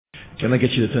Can I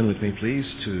get you to turn with me, please,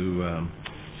 to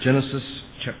Genesis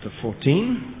chapter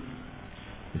 14.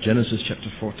 Genesis chapter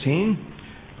 14.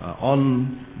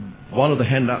 On one of the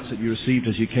handouts that you received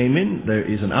as you came in, there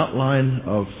is an outline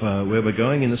of where we're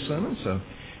going in the sermon, so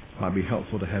it might be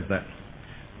helpful to have that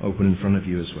open in front of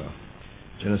you as well.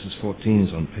 Genesis 14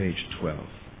 is on page 12.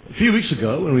 A few weeks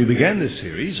ago, when we began this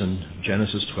series in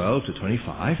Genesis 12 to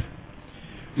 25,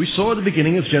 we saw at the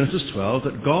beginning of Genesis 12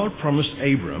 that God promised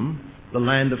Abram the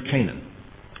land of Canaan.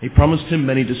 He promised him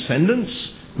many descendants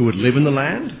who would live in the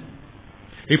land.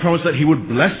 He promised that he would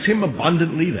bless him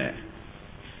abundantly there.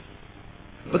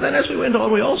 But then as we went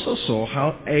on, we also saw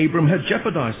how Abram had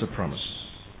jeopardized the promise.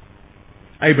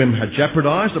 Abram had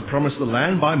jeopardized the promise of the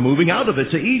land by moving out of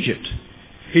it to Egypt.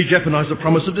 He jeopardized the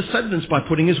promise of descendants by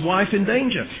putting his wife in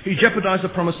danger. He jeopardized the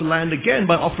promise of the land again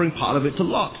by offering part of it to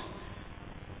Lot.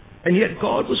 And yet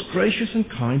God was gracious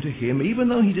and kind to him, even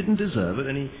though he didn't deserve it,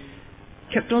 and he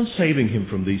kept on saving him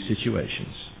from these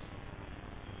situations.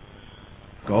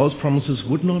 God's promises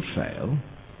would not fail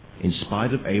in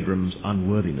spite of Abram's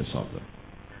unworthiness of them.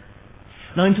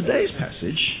 Now in today's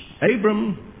passage,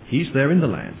 Abram, he's there in the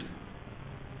land,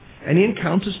 and he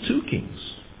encounters two kings,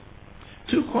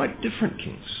 two quite different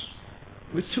kings,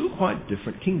 with two quite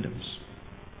different kingdoms.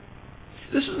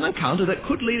 This is an encounter that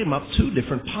could lead him up two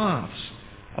different paths,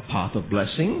 a path of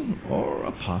blessing or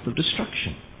a path of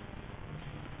destruction.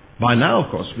 By now, of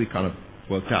course, we kind of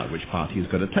worked out which path he's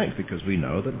going to take because we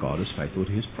know that God is faithful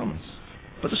to his promise.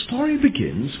 But the story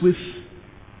begins with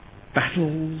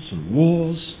battles and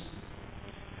wars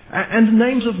and the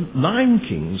names of 9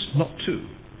 kings, not 2.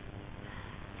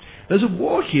 There's a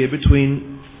war here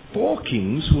between 4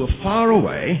 kings who are far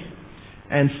away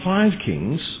and 5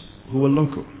 kings who are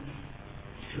local.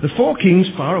 The 4 kings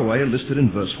far away are listed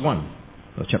in verse 1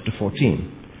 of chapter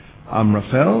 14.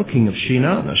 Amraphel, king of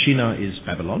Shinar. Now Shinar is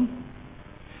Babylon.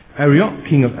 Arioch,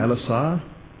 king of Elasar.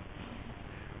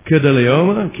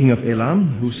 Kedorlaomer, king of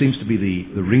Elam, who seems to be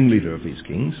the ringleader of these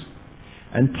kings.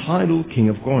 And Tidal, king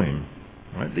of Goyim.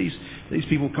 Right? These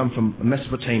people come from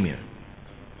Mesopotamia,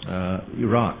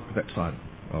 Iraq, that side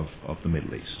of the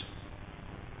Middle East.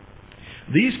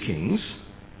 These kings,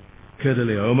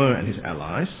 Kedorlaomer and his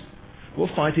allies, were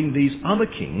fighting these other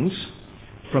kings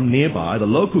from nearby, the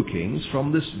local kings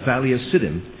from this valley of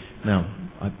Siddim. Now,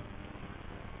 I've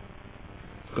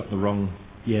got the wrong.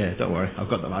 Yeah, don't worry. I've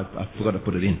got them. I forgot to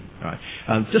put it in. All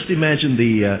right. Just imagine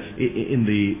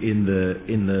in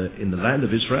the land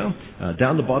of Israel,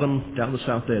 down the bottom, down the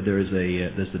south there's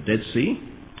the Dead Sea.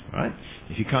 All right.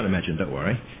 If you can't imagine, don't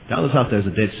worry. Down the south there's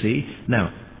the Dead Sea.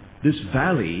 Now, this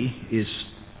valley is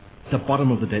the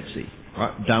bottom of the Dead Sea,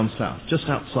 right down south, just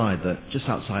outside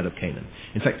of Canaan.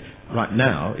 In fact, right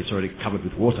now it's already covered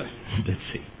with water, the Dead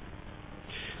Sea.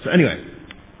 So anyway,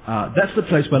 that's the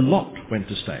place where Lot went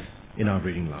to stay in our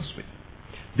reading last week.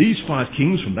 These 5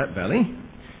 kings from that valley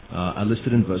are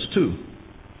listed in verse 2.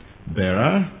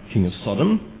 Bera, king of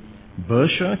Sodom.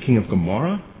 Bersha, king of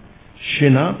Gomorrah.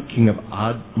 Shinab, king of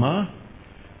Admah.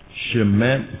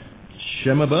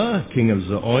 Shemaba, king of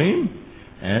Zoim.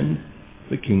 And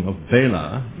the king of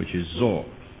Bela, which is Zor.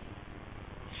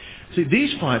 See,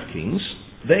 these 5 kings,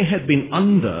 they had been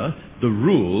under the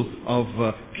rule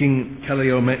of King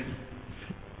Kedorlaomer,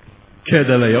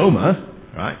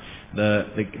 right?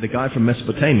 The guy from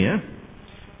Mesopotamia,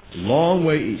 long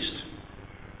way east.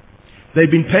 They'd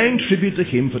been paying tribute to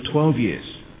him for 12 years.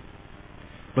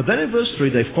 But then in verse 3,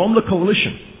 they formed a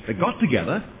coalition. They got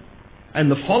together,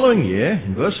 and the following year,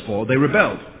 in verse 4, they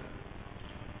rebelled.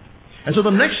 And so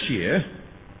the next year,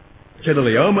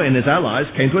 Kedorlaomer and his allies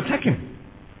came to attack him.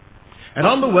 And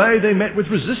on the way, they met with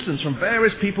resistance from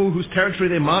various people whose territory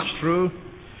they marched through,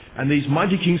 and these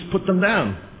mighty kings put them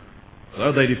down.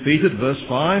 So they defeated, verse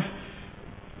 5,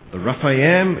 the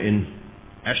Rephaim in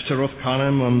Ashtaroth,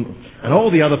 Karnaim, and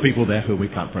all the other people there who we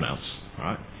can't pronounce.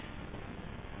 Right?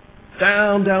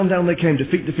 Down they came,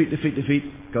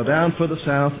 defeat, go down further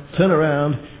south, turn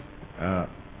around,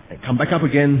 and come back up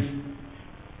again,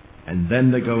 and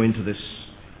then they go into this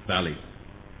valley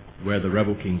where the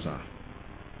rebel kings are.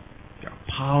 They're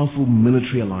a powerful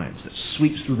military alliance that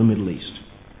sweeps through the Middle East,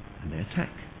 and they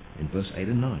attack in verse 8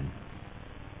 and 9.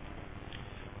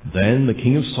 Then the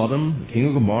king of Sodom, the king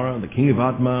of Gomorrah, the king of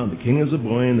Admah, the king of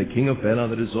Zeboim, the king of Bela,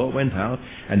 that is all went out,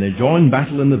 and they joined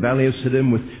battle in the valley of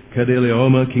Siddim with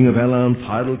Kedorlaomer, king of Elam,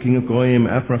 Tidal, king of Goyim,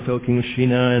 Amraphel, king of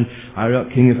Shinar, and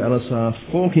Arioch, king of Elasar,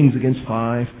 4 kings against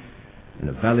 5. And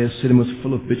the valley of Siddim was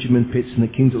full of bitumen pits, and the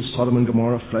kings of Sodom and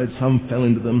Gomorrah fled. Some fell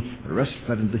into them, the rest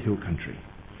fled into the hill country.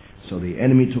 So the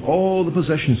enemy took all the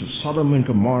possessions of Sodom and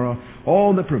Gomorrah,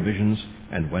 all their provisions,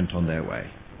 and went on their way.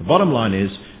 The bottom line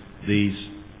is, these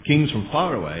kings from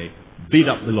far away beat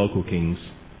up the local kings,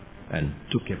 and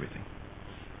took everything.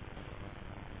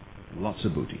 Lots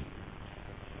of booty.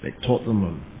 They taught them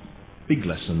a big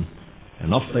lesson,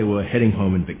 and off they were heading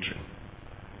home in victory.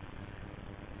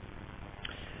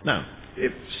 Now,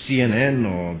 if CNN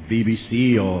or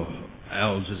BBC or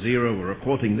Al Jazeera were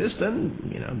reporting this,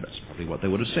 then, that's probably what they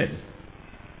would have said.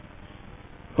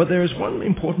 But there is one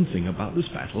important thing about this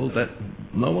battle that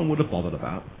no one would have bothered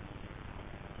about.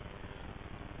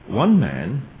 One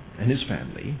man and his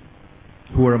family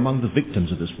who were among the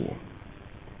victims of this war.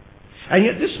 And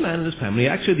yet this man and his family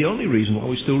are actually the only reason why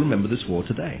we still remember this war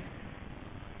today.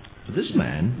 For this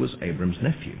man was Abram's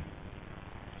nephew.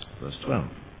 Verse 12.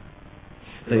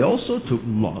 They also took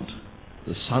Lot,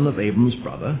 the son of Abram's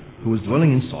brother, who was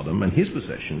dwelling in Sodom, and his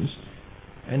possessions,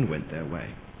 and went their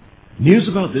way. News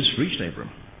about this reached Abram,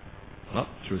 not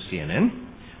through CNN,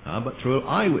 but through an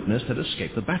eyewitness that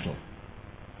escaped the battle.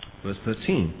 Verse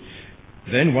 13.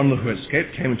 Then one who had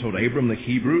escaped came and told Abram the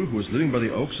Hebrew, who was living by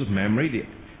the oaks of Mamre,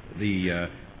 the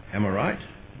Amorite,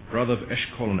 brother of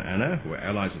Eshcol and Anna, who were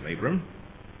allies of Abram.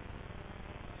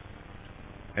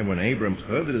 And when Abram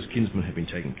heard that his kinsmen had been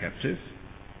taken captive,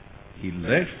 he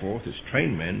led forth his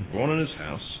trained men, born in his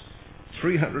house,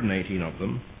 318 of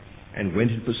them, and went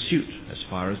in pursuit as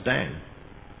far as Dan.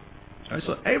 Right,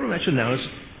 so Abram actually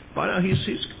by now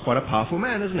he's quite a powerful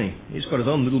man, isn't he? He's got his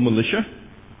own little militia,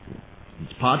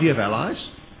 his party of allies.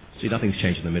 See, nothing's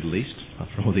changed in the Middle East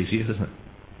after all these years, isn't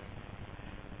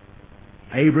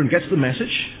it? Abram gets the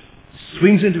message,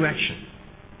 swings into action.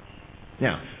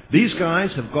 Now, these guys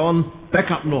have gone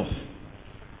back up north.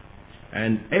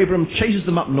 And Abram chases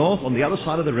them up north on the other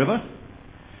side of the river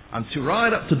until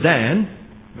right up to Dan,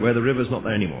 where the river's not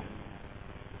there anymore.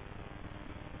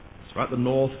 It's right the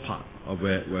north part of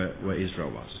where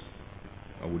Israel was,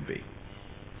 or would be.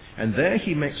 And there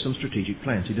he makes some strategic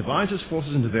plans. He divides his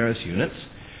forces into various units,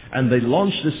 and they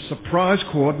launch this surprise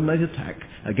coordinated attack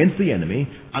against the enemy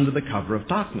under the cover of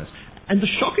darkness. And the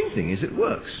shocking thing is it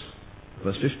works.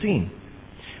 Verse 15.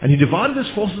 And he divided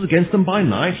his forces against them by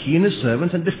night, he and his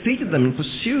servants, and defeated them and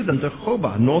pursued them to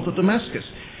Hobah, north of Damascus.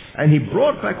 And he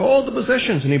brought back all the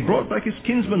possessions, and he brought back his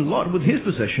kinsman Lot with his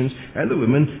possessions, and the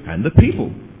women and the people.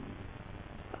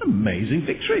 An amazing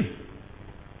victory.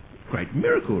 Great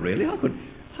miracle, really. How could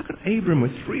Abram,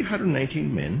 with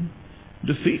 318 men,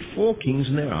 defeat 4 kings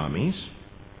and their armies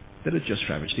that had just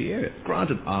ravaged the area?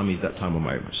 Granted, armies that time were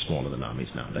much smaller than armies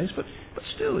nowadays, but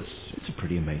still, it's a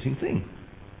pretty amazing thing.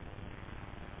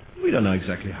 We don't know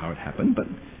exactly how it happened,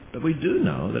 but we do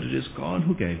know that it is God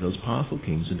who gave those powerful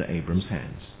kings into Abram's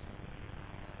hands.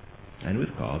 And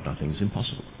with God, nothing is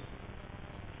impossible.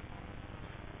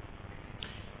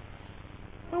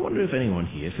 I wonder if anyone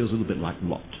here feels a little bit like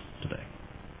Lot today.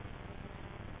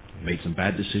 He made some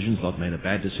bad decisions. Lot made a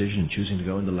bad decision in choosing to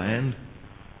go in the land,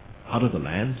 out of the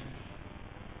land,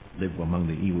 live among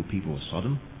the evil people of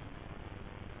Sodom.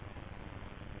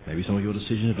 Maybe some of your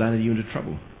decisions have landed you into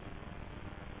trouble.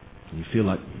 And you feel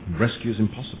like rescue is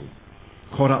impossible,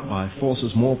 caught up by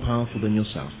forces more powerful than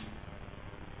yourself.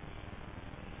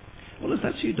 Well, if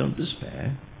that's you, don't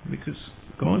despair, because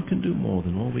God can do more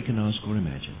than all we can ask or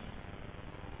imagine.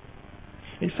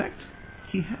 In fact,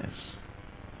 He has.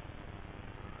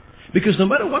 Because no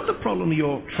matter what the problem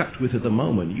you're trapped with at the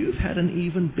moment, you've had an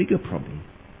even bigger problem.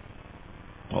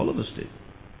 All of us did.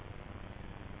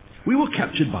 We were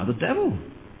captured by the devil.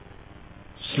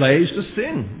 Slaves to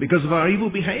sin because of our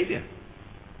evil behavior.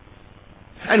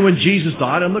 And when Jesus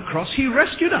died on the cross, He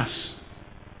rescued us.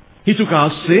 He took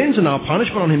our sins and our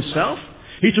punishment on Himself.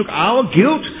 He took our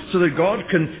guilt so that God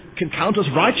can count us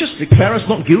righteous, declare us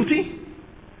not guilty.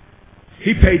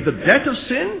 He paid the debt of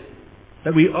sin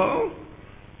that we owe.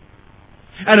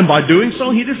 And by doing so,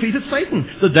 He defeated Satan.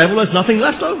 The devil has nothing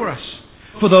left over us.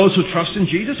 For those who trust in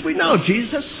Jesus, we know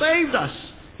Jesus has saved us.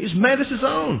 He's made us His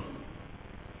own.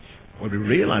 When we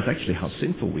realize actually how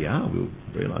sinful we are, we'll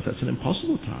realize that's an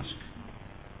impossible task.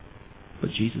 But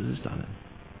Jesus has done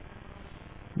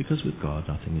it. Because with God,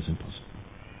 nothing is impossible.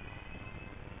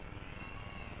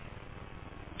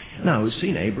 Now, we've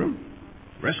seen Abram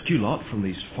rescue Lot from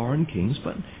these foreign kings,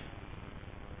 but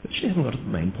we actually haven't got to the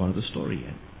main point of the story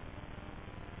yet.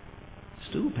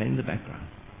 Still painting the background.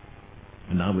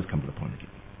 And now we've come to the point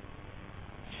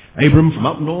again. Abram from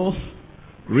up north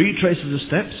retraces his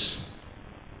steps,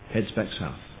 heads back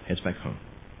south, heads back home.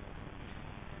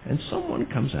 And someone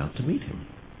comes out to meet him.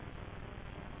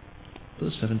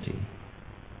 Verse 17.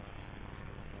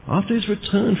 After his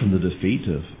return from the defeat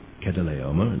of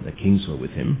Kedorlaomer and the kings who were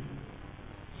with him,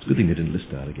 it's a good thing they didn't list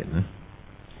that again, huh?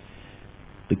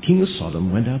 The king of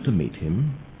Sodom went out to meet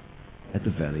him at the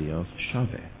valley of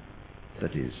Shaveh,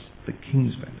 that is, the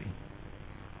king's valley.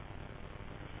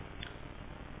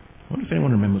 wonder if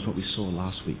anyone remembers what we saw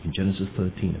last week in Genesis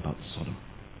 13 about Sodom.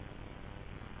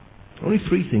 Only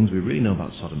 3 things we really know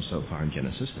about Sodom so far in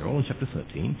Genesis. They're all in chapter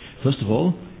 13. First of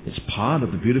all, it's part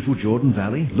of the beautiful Jordan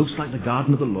Valley. Looks like the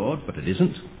garden of the Lord, but it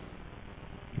isn't.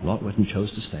 Lot went and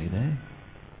chose to stay there.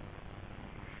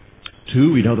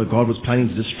 2, we know that God was planning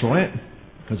to destroy it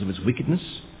because of its wickedness,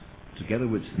 together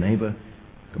with its neighbor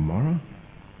Gomorrah.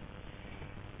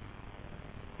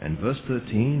 And verse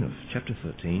 13 of chapter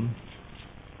 13,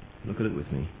 look at it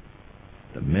with me.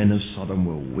 The men of Sodom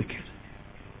were wicked,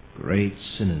 great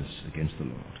sinners against the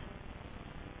Lord.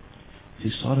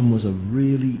 See, Sodom was a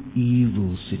really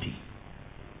evil city.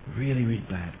 Really, really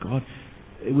bad.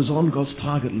 It was on God's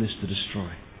target list to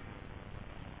destroy.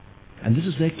 And this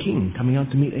is their king coming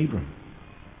out to meet Abram.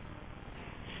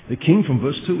 The king from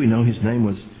verse 2, we know his name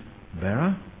was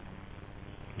Bera.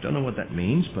 We don't know what that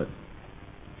means, but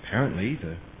apparently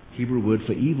the Hebrew word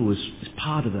for evil is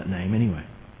part of that name anyway.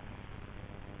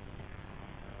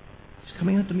 He's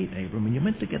coming out to meet Abram, and you're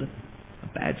meant to get a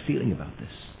bad feeling about this.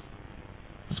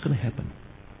 What's going to happen?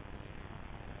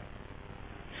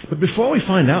 But before we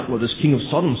find out what this king of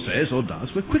Sodom says or does,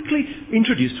 we're quickly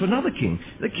introduced to another king,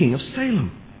 the king of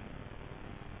Salem.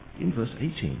 In verse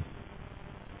 18.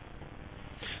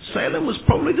 Salem was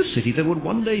probably the city that would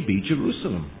one day be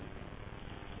Jerusalem.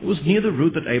 It was near the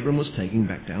route that Abram was taking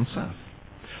back down south.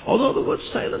 Although the word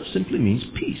Salem simply means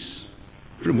peace,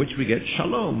 from which we get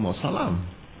shalom or salam.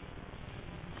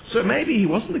 So maybe he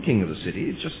wasn't the king of the city,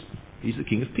 it's just he's the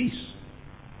king of peace.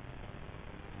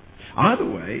 Either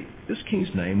way, this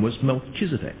king's name was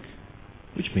Melchizedek,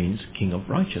 which means king of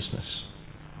righteousness.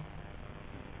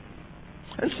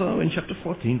 And so in chapter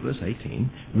 14, verse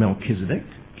 18, Melchizedek,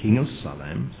 king of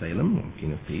Salem, or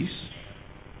king of peace,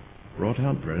 brought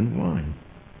out bread and wine.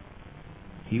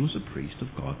 He was a priest of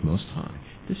God Most High.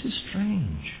 This is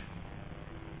strange.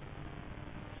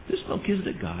 This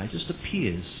Melchizedek guy just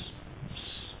appears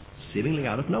seemingly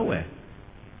out of nowhere.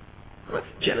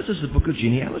 Genesis is a book of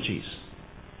genealogies.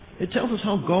 It tells us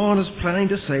how God is planning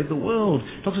to save the world.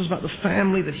 It talks us about the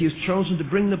family that he has chosen to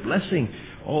bring the blessing.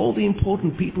 All the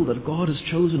important people that God has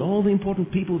chosen, all the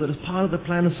important people that is part of the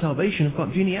plan of salvation have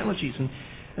got genealogies, and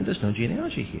there's no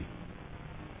genealogy here.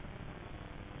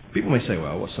 People may say,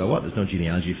 well, so what? There's no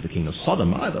genealogy for the king of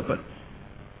Sodom either, but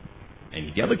any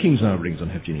of the other kings in our rings don't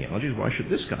have genealogies. Why should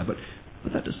this guy? But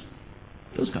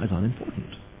those guys aren't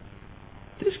important.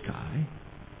 This guy's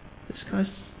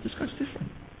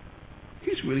different.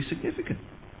 He's really significant.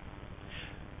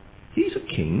 He's a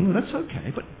king, that's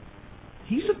okay, but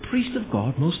he's a priest of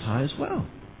God Most High as well.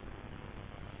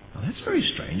 Now that's very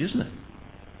strange, isn't it?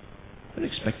 I don't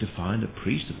expect to find a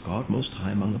priest of God Most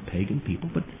High among a pagan people,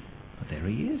 but there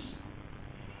he is.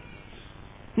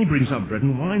 He brings up bread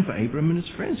and wine for Abram and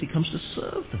his friends. He comes to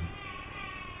serve them.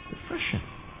 Refreshing.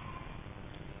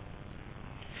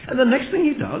 And the next thing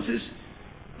he does is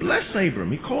bless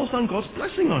Abram. He calls down God's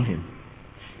blessing on him.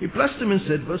 He blessed him and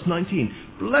said, verse 19,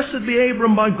 "Blessed be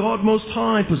Abram by God Most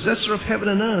High, possessor of heaven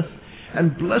and earth,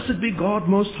 and blessed be God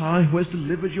Most High, who has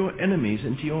delivered your enemies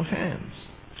into your hands."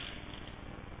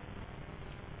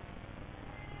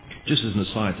 Just as an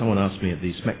aside, someone asked me at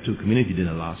the SMAC 2 community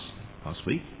dinner last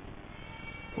week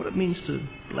what it means to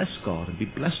bless God and be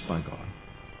blessed by God.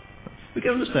 We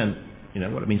can understand,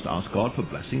 what it means to ask God for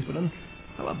blessings, but then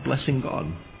how about blessing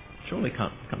God? Surely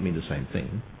can't mean the same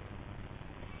thing.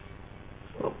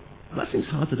 Well, blessing's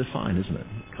hard to define, isn't it?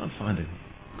 You can't find a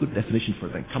good definition for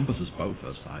it that encompasses both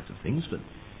those sides of things, but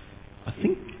I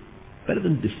think better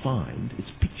than defined,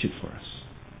 it's pictured for us.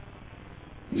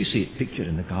 We see it pictured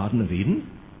in the Garden of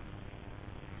Eden.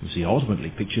 We see it ultimately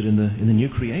pictured in the new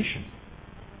creation.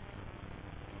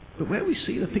 But where we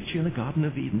see the picture in the Garden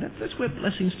of Eden, that's where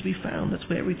blessing's to be found. That's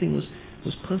where everything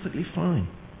was perfectly fine.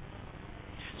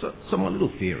 So my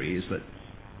little theory is that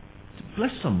to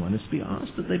bless someone is to be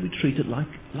asked that they be treated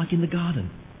like in the garden,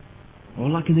 or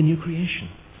like in the new creation.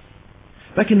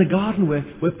 Back in the garden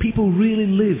where people really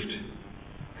lived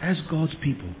as God's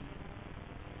people,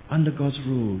 under God's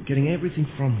rule, getting everything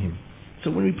from Him. So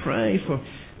when we pray for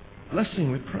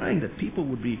blessing, we're praying that people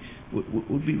would be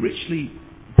richly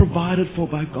provided for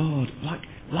by God,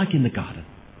 like in the garden.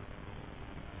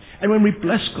 And when we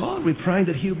bless God, we're praying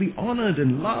that He'll be honored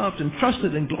and loved and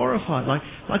trusted and glorified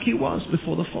like He was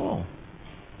before the fall.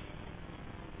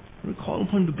 We call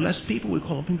upon Him to bless people. We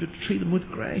call upon Him to treat them with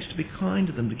grace, to be kind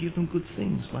to them, to give them good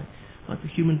things like the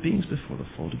human beings before the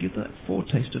fall, to give them that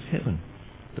foretaste of heaven,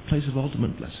 the place of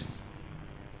ultimate blessing.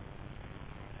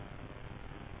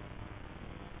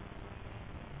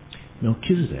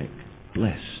 Melchizedek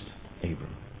blessed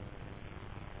Abram.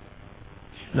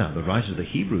 Now, the writer of the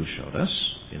Hebrews showed us,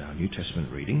 in our New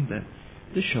Testament reading, that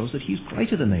this shows that he's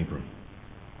greater than Abram.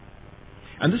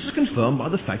 And this is confirmed by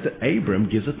the fact that Abram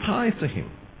gives a tithe to him.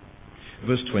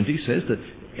 Verse 20 says that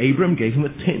Abram gave him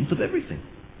a tenth of everything.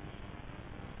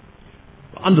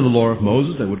 Under the law of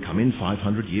Moses, they would come in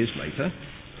 500 years later.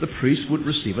 The priest would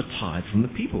receive a tithe from the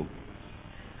people.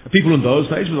 The people in those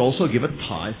days would also give a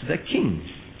tithe to their king.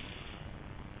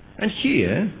 And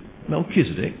here,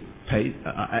 Melchizedek paid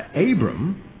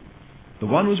Abram, the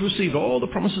one who's received all the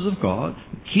promises of God,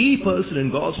 key person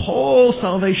in God's whole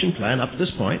salvation plan up to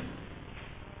this point,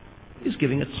 is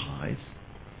giving a tithe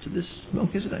to this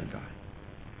Melchizedek guy.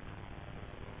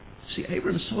 See,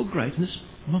 Abram is so great, and this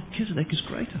Melchizedek is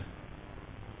greater.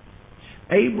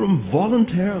 Abram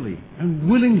voluntarily and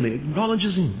willingly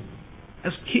acknowledges him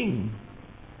as king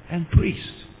and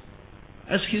priest,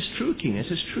 as his true king, as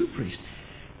his true priest.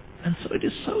 And so it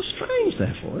is so strange,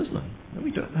 therefore, isn't it? And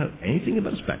we don't know anything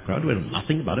about his background. We know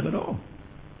nothing about him at all.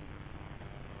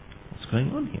 What's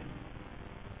going on here?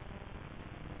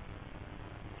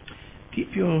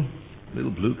 Keep your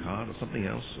little blue card or something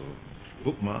else, or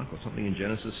bookmark or something in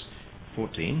Genesis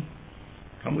 14.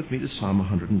 Come with me to Psalm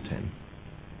 110.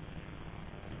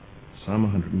 Psalm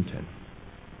 110.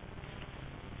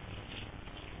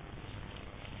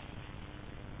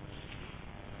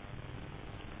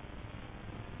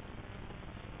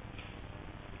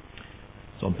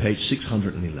 It's on page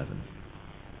 611.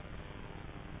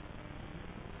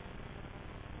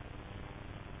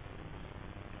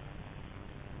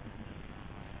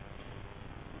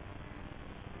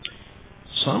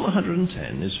 Psalm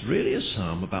 110 is really a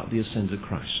psalm about the ascended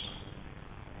Christ.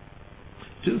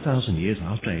 2,000 years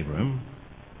after Abraham,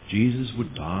 Jesus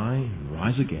would die and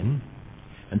rise again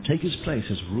and take his place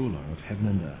as ruler of heaven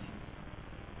and earth.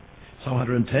 Psalm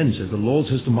 110 says, "The Lord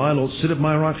says to my Lord, sit at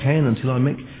my right hand until I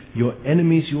make your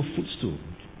enemies your footstool."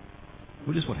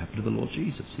 Which is what happened to the Lord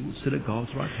Jesus. He would sit at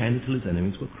God's right hand until his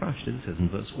enemies were crushed, as it says in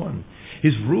verse 1.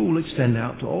 His rule will extend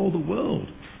out to all the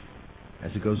world,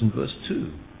 as it goes in verse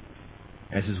 2.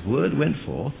 As his word went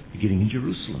forth, beginning in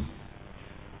Jerusalem,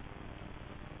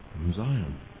 from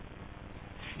Zion.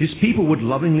 His people would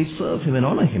lovingly serve him and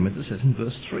honor him, as it says in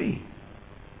verse 3.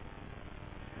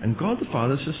 And God the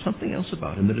Father says something else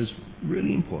about him that is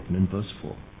really important in verse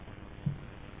 4.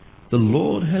 The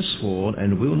Lord has sworn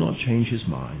and will not change his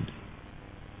mind.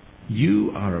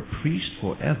 You are a priest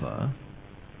forever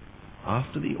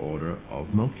after the order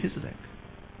of Melchizedek.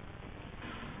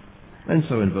 And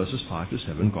so in verses 5 to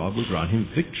 7, God will grant him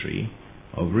victory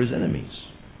over his enemies.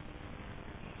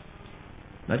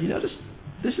 Now, do you notice?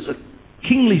 This is a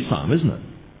kingly psalm, isn't it?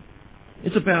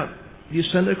 It's about the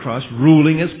ascended Christ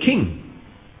ruling as king.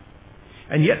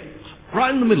 And yet,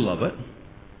 right in the middle of it,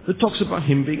 it talks about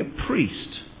him being a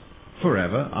priest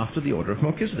forever after the order of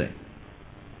Melchizedek.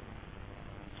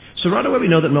 So right away we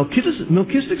know that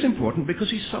Melchizedek's important because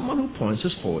he's someone who points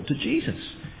us forward to Jesus.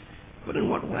 But in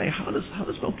what way? How does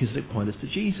Melchizedek point us to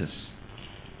Jesus?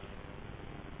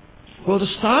 Well, to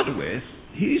start with,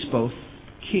 he's both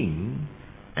king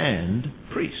and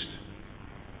priest.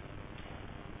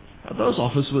 Now, those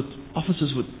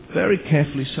offices were very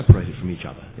carefully separated from each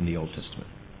other in the Old Testament.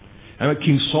 And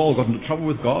King Saul got into trouble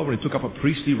with God when he took up a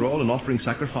priestly role in offering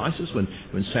sacrifices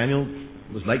when Samuel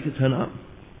was late to turn up.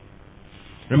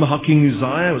 Remember how King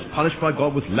Uzziah was punished by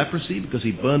God with leprosy because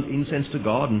he burned incense to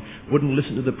God and wouldn't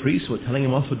listen to the priests who were telling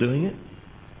him off for doing it?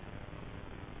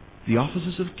 The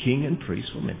offices of king and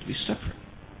priest were meant to be separate.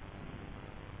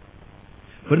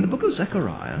 But in the book of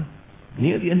Zechariah,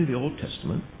 near the end of the Old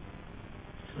Testament,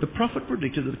 the prophet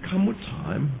predicted that there come a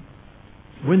time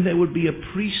when there would be a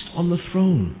priest on the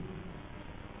throne.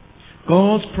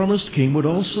 God's promised king would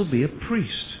also be a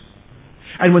priest.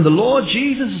 And when the Lord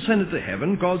Jesus ascended to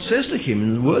heaven, God says to him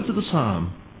in the words of the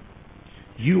psalm,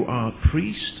 "You are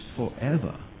priest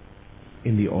forever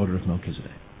in the order of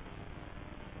Melchizedek."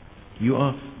 You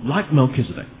are like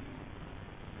Melchizedek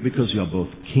because you are both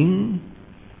king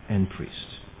and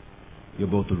priest. You're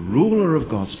both the ruler of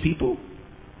God's people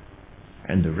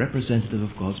and the representative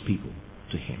of God's people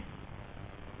to him.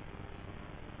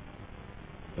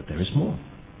 But there is more.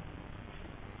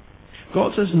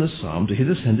 God says in the psalm to his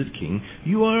ascended king,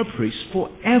 "You are a priest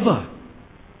forever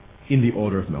in the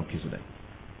order of Melchizedek."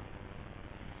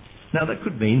 Now that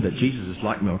could mean that Jesus is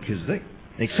like Melchizedek,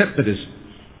 except that his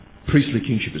priestly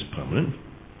kingship is permanent.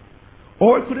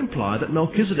 Or it could imply that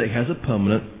Melchizedek has a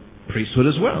permanent priesthood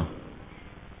as well.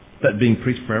 That being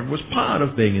priest forever was part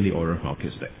of being in the order of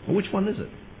Melchizedek. Well, which one is it?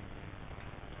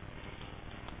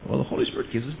 Well, the Holy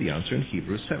Spirit gives us the answer in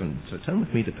Hebrews 7. So turn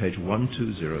with me to page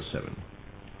 1207.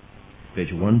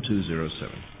 Page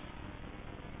 1207.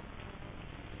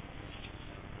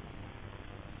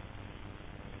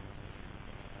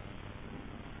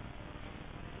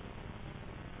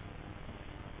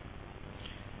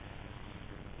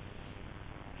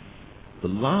 the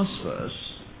last verse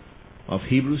of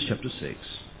Hebrews chapter 6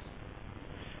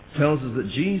 tells us that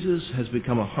Jesus has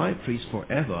become a high priest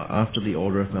forever after the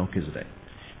order of Melchizedek,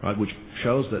 right? Which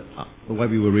shows that the way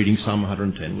we were reading Psalm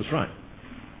 110 was right.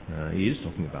 He is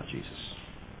talking about Jesus.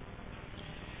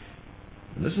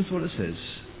 And listen to what it says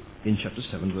in chapter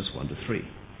 7, verse 1 to 3.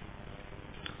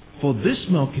 For this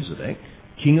Melchizedek,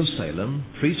 king of Salem,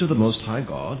 priest of the Most High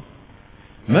God,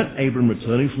 met Abram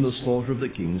returning from the slaughter of the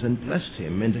kings and blessed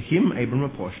him, and to him Abram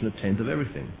apportioned a tenth of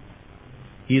everything.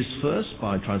 He is first,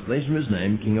 by translation of his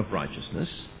name, king of righteousness.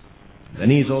 Then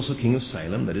he is also king of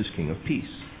Salem, that is, king of peace.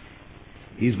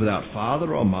 He is without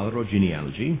father or mother or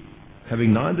genealogy,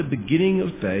 having neither beginning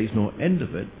of days nor end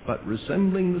of it, but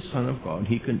resembling the Son of God,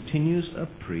 he continues a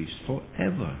priest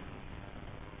forever.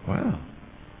 Wow.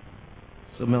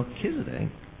 So Melchizedek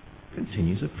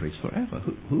continues a priest forever.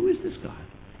 Who is this guy?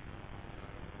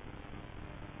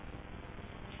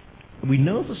 We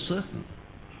know for certain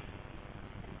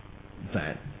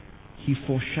that he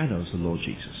foreshadows the Lord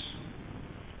Jesus.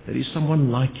 That he's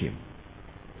someone like him,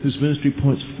 whose ministry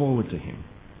points forward to him.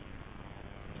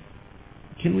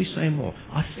 Can we say more?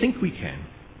 I think we can.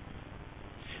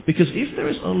 Because if there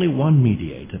is only one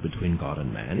mediator between God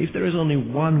and man, if there is only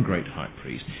one great high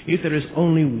priest, if there is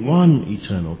only one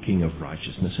eternal king of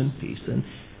righteousness and peace,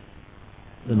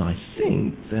 then I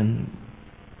think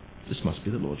this must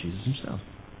be the Lord Jesus himself.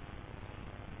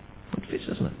 It fits,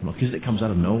 doesn't it? Melchizedek comes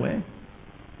out of nowhere,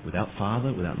 without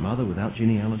father, without mother, without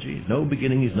genealogy. No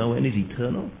beginning is no end, is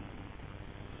eternal.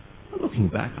 But looking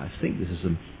back, I think this is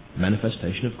a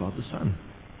manifestation of God the Son.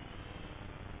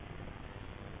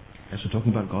 As we're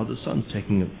talking about God the Son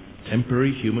taking a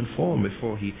temporary human form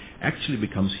before he actually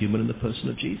becomes human in the person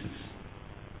of Jesus.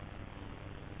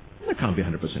 I can't be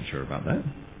 100% sure about that.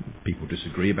 People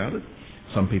disagree about it.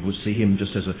 Some people see him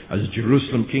just as a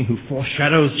Jerusalem king who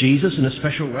foreshadows Jesus in a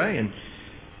special way.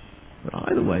 But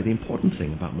either way, the important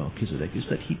thing about Melchizedek is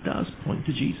that he does point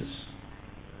to Jesus.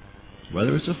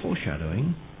 Whether it's a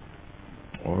foreshadowing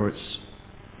or it's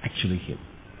actually him.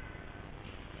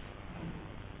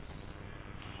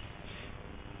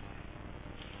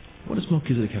 What does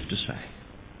Melchizedek have to say?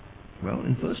 Well,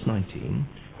 in verse 19,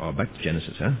 back to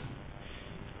Genesis,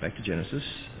 Back to Genesis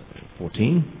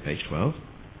 14, page 12.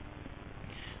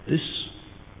 This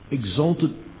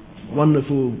exalted,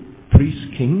 wonderful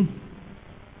priest king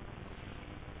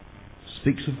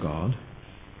speaks of God,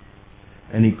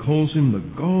 and he calls him the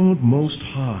God Most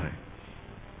High,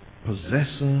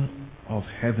 possessor of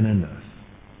heaven and earth.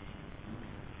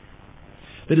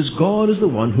 That is, God is the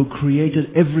one who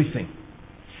created everything.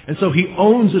 And so he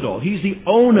owns it all. He's the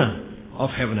owner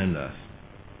of heaven and earth.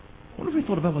 What have we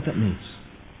thought about what that means?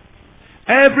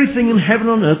 Everything in heaven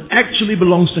and earth actually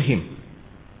belongs to him.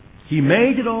 He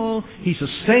made it all. He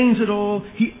sustains it all.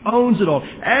 He owns it all.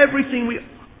 Everything we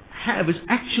have is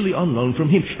actually on loan from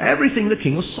him. Everything the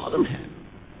king of Sodom had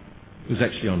was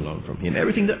actually on loan from him.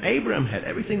 Everything that Abraham had,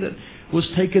 everything that was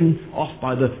taken off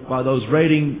by those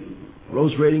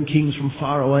raiding kings from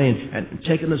far away and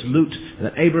taken as loot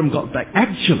that Abraham got back,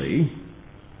 actually,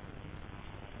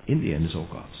 in the end, is all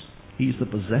God's. He's the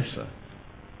possessor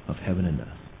of heaven and earth.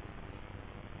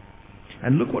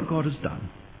 And look what God has done.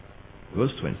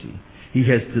 Verse 20, he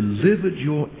has delivered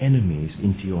your enemies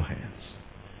into your hands.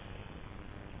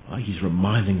 He's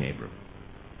reminding Abram.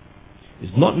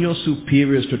 It's not your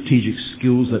superior strategic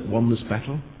skills that won this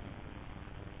battle.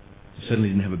 You certainly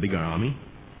didn't have a bigger army.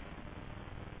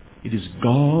 It is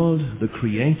God, the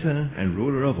creator and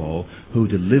ruler of all, who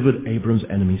delivered Abram's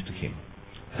enemies to him.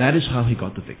 That is how he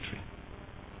got the victory.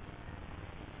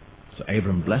 So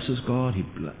Abram blesses God,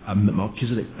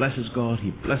 Melchizedek blesses God,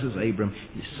 he blesses Abram,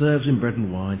 he serves him bread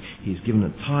and wine, he is given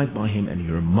a tithe by him, and he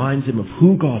reminds him of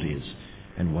who God is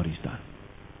and what he's done.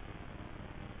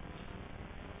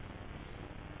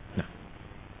 Now,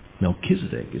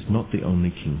 Melchizedek is not the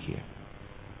only king here.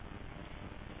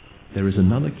 There is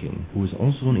another king who is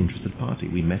also an interested party.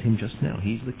 We met him just now.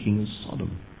 He's the king of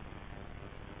Sodom,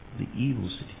 the evil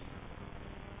city.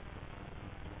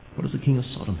 What does the king of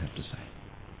Sodom have to say?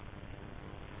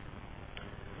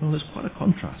 Well, there's quite a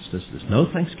contrast. There's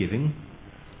no thanksgiving,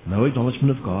 no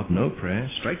acknowledgement of God, no prayer,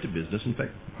 straight to business, in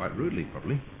fact, quite rudely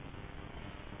probably.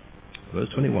 Verse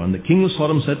 21, the king of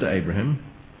Sodom said to Abraham,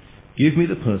 give me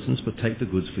the persons, but take the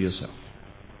goods for yourself.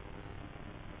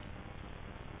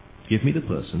 Give me the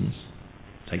persons,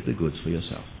 take the goods for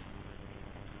yourself.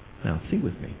 Now, think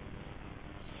with me.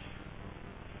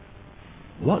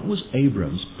 What was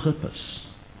Abram's purpose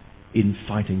in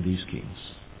fighting these kings?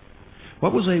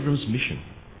 What was Abram's mission?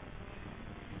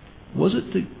 Was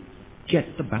it to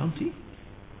get the bounty?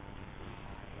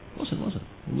 Wasn't.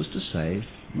 It was to save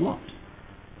Lot.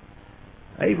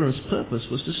 Abram's purpose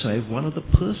was to save one of the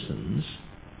persons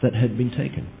that had been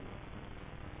taken.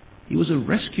 It was a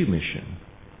rescue mission,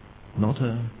 not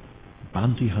a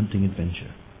bounty hunting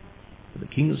adventure. But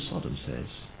the king of Sodom says,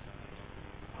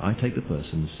 I take the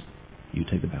persons, you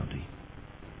take the bounty.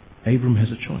 Abram has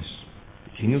a choice.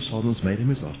 The king of Sodom's made him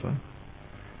his offer.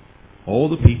 All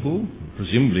the people,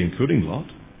 presumably including Lot,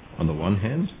 on the one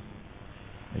hand,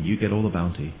 and you get all the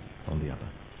bounty on the other.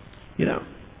 You know,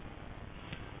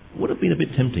 would have been a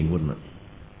bit tempting, wouldn't it?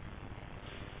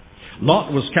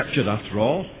 Lot was captured, after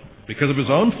all, because of his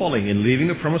own folly in leaving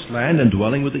the promised land and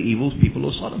dwelling with the evil people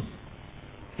of Sodom.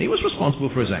 He was responsible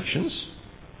for his actions.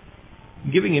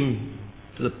 Giving him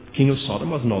to the king of Sodom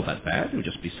wasn't all that bad. It would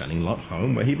just be sending Lot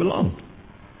home where he belonged.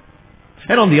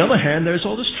 And on the other hand, there's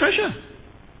all this treasure.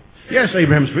 Yes,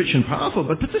 Abraham's rich and powerful,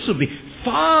 but this would be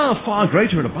far, far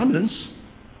greater in abundance.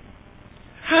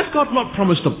 Had God not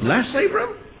promised to bless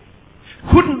Abram?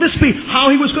 Couldn't this be how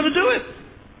he was going to do it?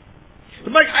 To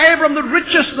make Abram the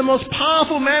richest, the most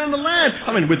powerful man in the land.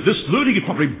 I mean, with this loot, he could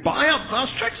probably buy up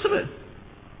vast tracts of it.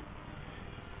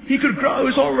 He could grow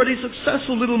his already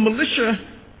successful little militia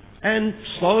and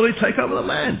slowly take over the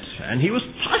land. And he was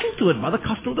entitled to it by the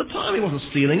custom of the time. He wasn't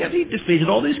stealing it. He defeated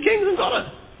all these kings and got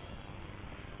it.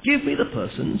 Give me the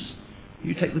persons,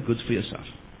 you take the goods for yourself.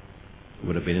 It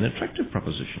would have been an attractive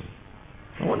proposition.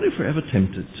 I wonder if we're ever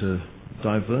tempted to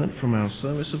divert from our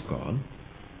service of God,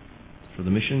 for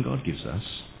the mission God gives us,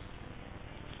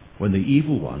 when the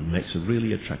evil one makes a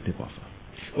really attractive offer.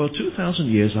 Well,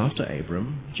 2,000 years after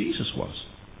Abram, Jesus was.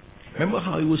 Remember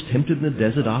how he was tempted in the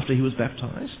desert after he was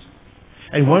baptized?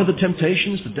 And one of the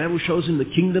temptations, the devil shows him the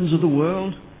kingdoms of the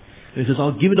world. And he says,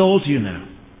 I'll give it all to you now,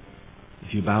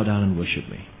 if you bow down and worship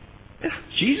me. Yeah,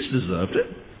 Jesus deserved it.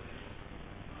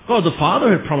 God the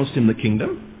Father had promised him the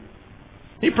kingdom.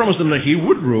 He promised him that he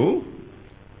would rule,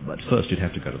 but first he'd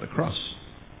have to go to the cross.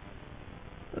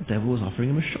 The devil was offering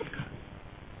him a shortcut.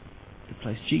 To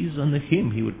place Jesus under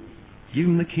him, he would give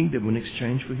him the kingdom in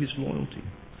exchange for his loyalty.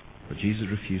 But Jesus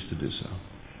refused to do so.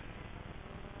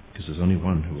 Because there's only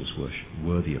one who is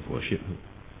worthy of worship,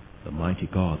 the mighty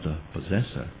God, the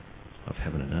possessor of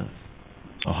heaven and earth.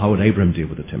 Or how would Abram deal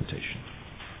with the temptation?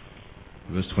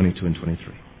 Verse 22 and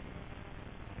 23.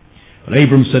 But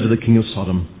Abram said to the king of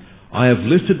Sodom, I have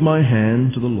lifted my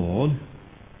hand to the Lord.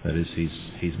 That is,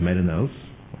 he's made an oath,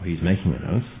 or he's making an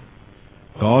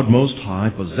oath. God Most High,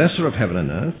 possessor of heaven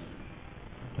and earth,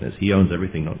 as he owns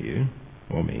everything, not you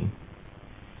or me,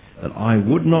 that I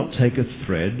would not take a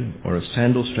thread or a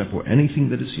sandal strap or anything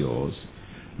that is yours,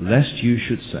 lest you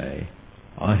should say,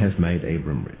 I have made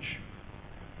Abram rich.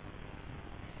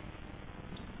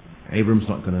 Abram's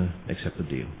not going to accept the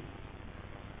deal.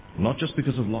 Not just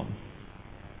because of Lot.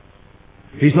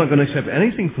 He's not going to accept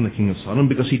anything from the king of Sodom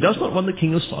because he does not want the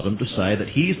king of Sodom to say that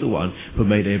he's the one who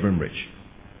made Abram rich.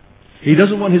 He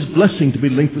doesn't want his blessing to be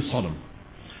linked with Sodom.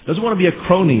 Doesn't want to be a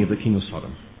crony of the king of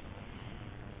Sodom.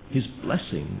 His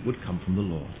blessing would come from the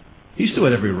Lord. He still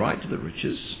had every right to the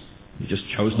riches. He just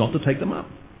chose not to take them up.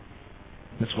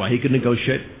 That's why he could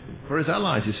negotiate for his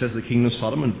allies. He says, the king of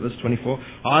Sodom in verse 24,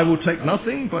 I will take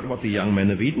nothing but what the young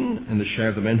men of Eden and the share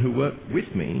of the men who work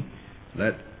with me,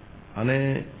 let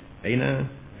Ane, Aner,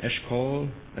 Eshcol,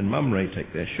 and Mamre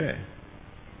take their share.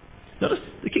 Notice,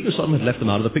 the king of Sodom had left them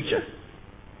out of the picture.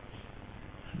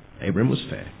 Abram was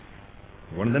fair.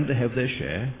 He wanted them to have their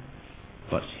share,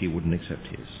 but he wouldn't accept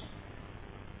his.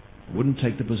 He wouldn't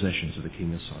take the possessions of the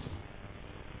king of Sodom.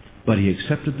 But he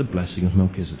accepted the blessing of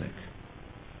Melchizedek.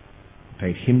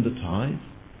 Paid him the tithe,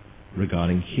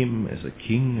 regarding him as a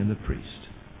king and a priest.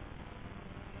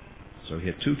 So he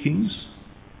had two kings,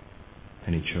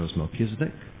 and he chose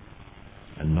Melchizedek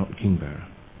and not King Bera.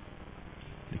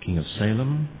 The king of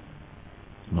Salem,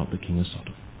 not the king of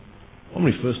Sodom. When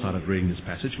we first started reading this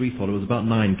passage, we thought it was about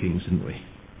 9 kings, didn't we?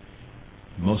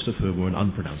 Most of whom were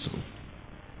unpronounceable.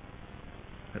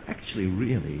 But actually,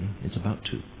 really, it's about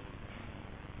 2.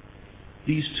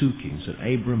 These 2 kings that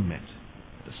Abram met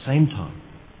at the same time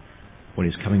when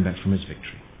he's coming back from his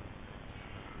victory.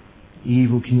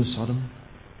 Evil king of Sodom,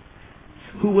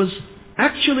 who was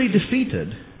actually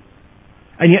defeated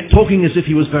and yet talking as if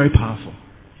he was very powerful.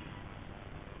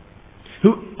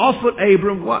 Who offered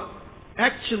Abram what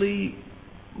actually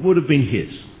would have been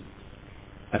his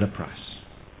at a price.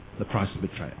 The price of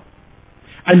betrayal.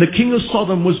 And the king of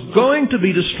Sodom was going to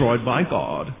be destroyed by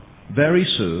God very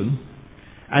soon,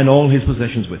 and all his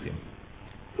possessions with him.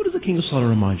 Who does the king of Sodom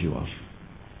remind you of?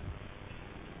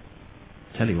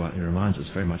 Tell you what, he reminds us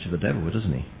very much of the devil,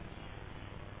 doesn't he?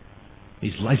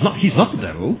 He's not the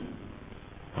devil,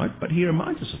 right? But he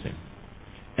reminds us of him.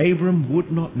 Abram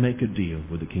would not make a deal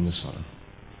with the king of Sodom.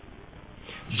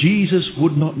 Jesus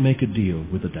would not make a deal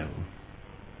with the devil.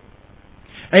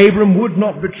 Abram would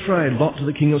not betray Lot to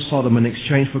the king of Sodom in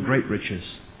exchange for great riches.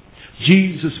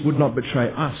 Jesus would not betray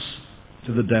us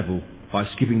to the devil by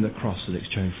skipping the cross in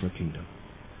exchange for a kingdom.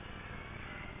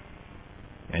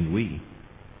 And we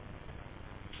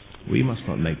must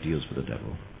not make deals with the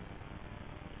devil,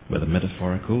 whether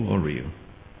metaphorical or real.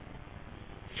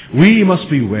 We must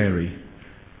be wary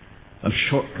of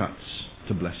shortcuts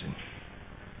to blessing.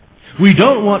 We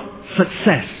don't want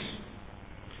success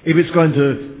if it's going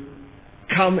to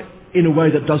come in a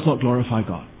way that does not glorify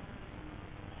God.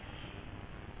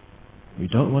 We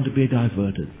don't want to be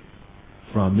diverted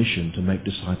from our mission to make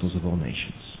disciples of all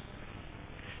nations,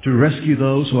 to rescue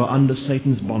those who are under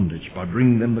Satan's bondage by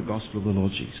bringing them the gospel of the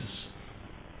Lord Jesus.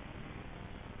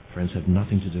 Friends, have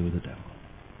nothing to do with the devil.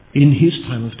 In his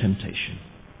time of temptation,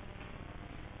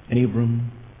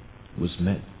 Abram was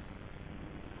met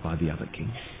by the other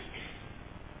king,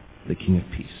 the King of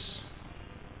Peace,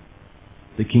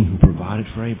 the king who provided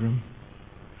for Abram,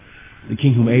 the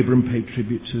king whom Abram paid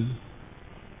tribute to,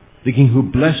 the king who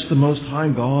blessed the Most High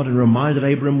God and reminded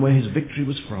Abram where his victory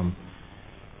was from,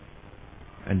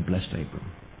 and blessed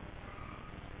Abram.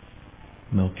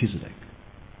 Melchizedek,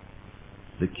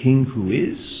 the king who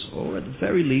is, or at the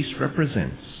very least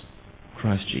represents,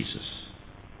 Christ Jesus,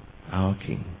 our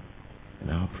king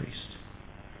and our priest.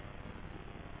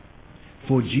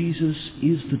 For Jesus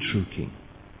is the true king,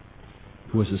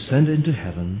 who has ascended into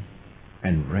heaven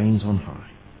and reigns on high.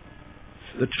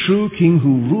 The true king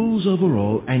who rules over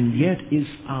all and yet is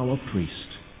our priest.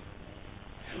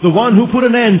 The one who put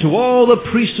an end to all the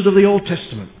priesthood of the Old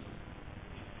Testament,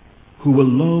 who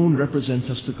alone represents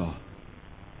us to God,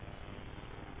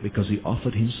 because he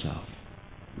offered himself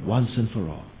once and for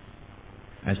all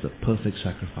as the perfect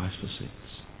sacrifice for sins,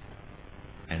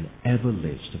 and ever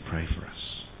lives to pray for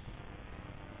us.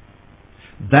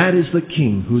 That is the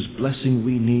king whose blessing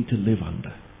we need to live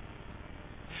under.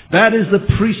 That is the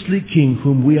priestly king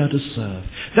whom we are to serve.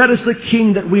 That is the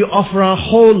king that we offer our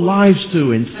whole lives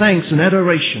to in thanks and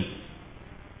adoration.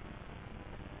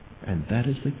 And that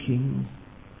is the king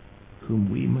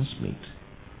whom we must meet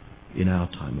in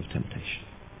our time of temptation.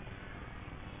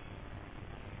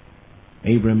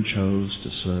 Abram chose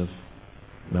to serve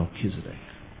Melchizedek,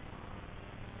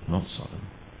 not Sodom.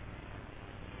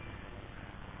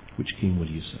 Which king will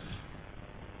you serve?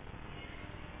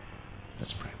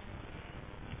 Let's pray.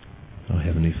 Oh,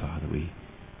 Heavenly Father,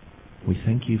 we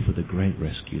thank you for the great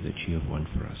rescue that you have won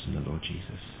for us in the Lord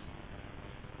Jesus.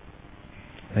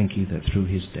 Thank you that through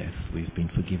his death we've been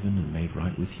forgiven and made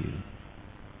right with you.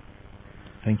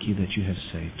 Thank you that you have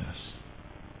saved us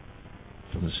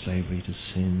from the slavery to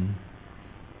sin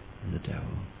and the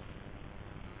devil.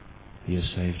 You have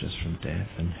saved us from death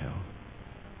and hell.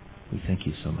 We thank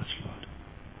you so much, Lord.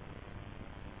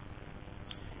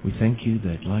 We thank you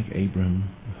that, like Abram,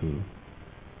 who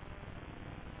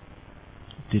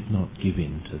did not give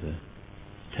in to the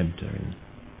tempter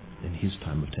in his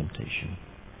time of temptation,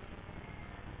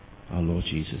 our Lord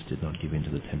Jesus did not give in to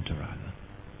the tempter either,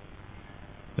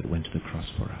 but went to the cross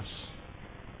for us.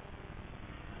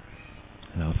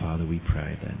 And our Father, we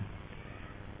pray that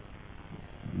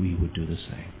we would do the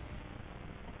same.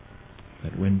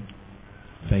 That when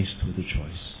faced with a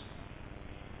choice,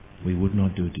 we would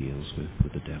not do deals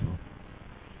with the devil.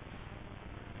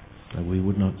 That we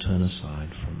would not turn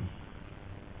aside from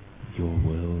your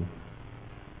will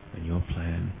and your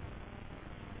plan.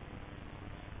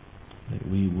 That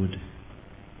we would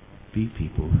be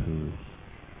people who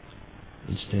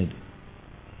instead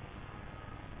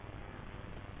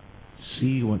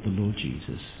see what the Lord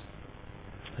Jesus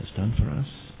has done for us,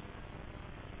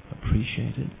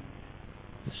 appreciate it,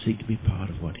 and seek to be part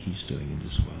of what he's doing in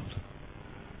this world,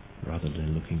 rather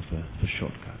than looking for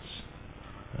shortcuts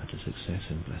to success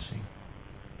and blessing.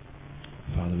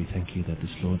 Father, we thank you that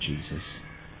this Lord Jesus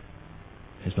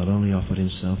has not only offered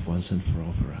himself once and for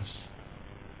all for us,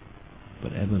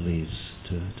 but ever lives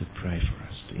to pray for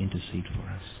us, to intercede for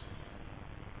us.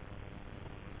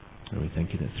 And we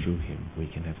thank you that through him we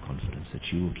can have confidence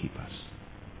that you will keep us,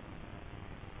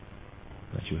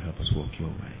 that you will help us walk your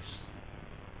ways.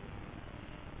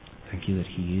 Thank you that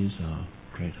he is our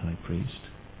great high priest,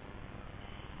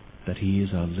 that he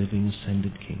is our living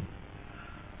ascended king,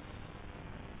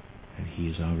 and he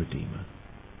is our Redeemer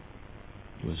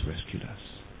who has rescued us.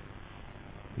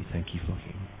 We thank you for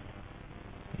him.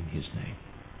 In his name,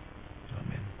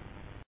 amen.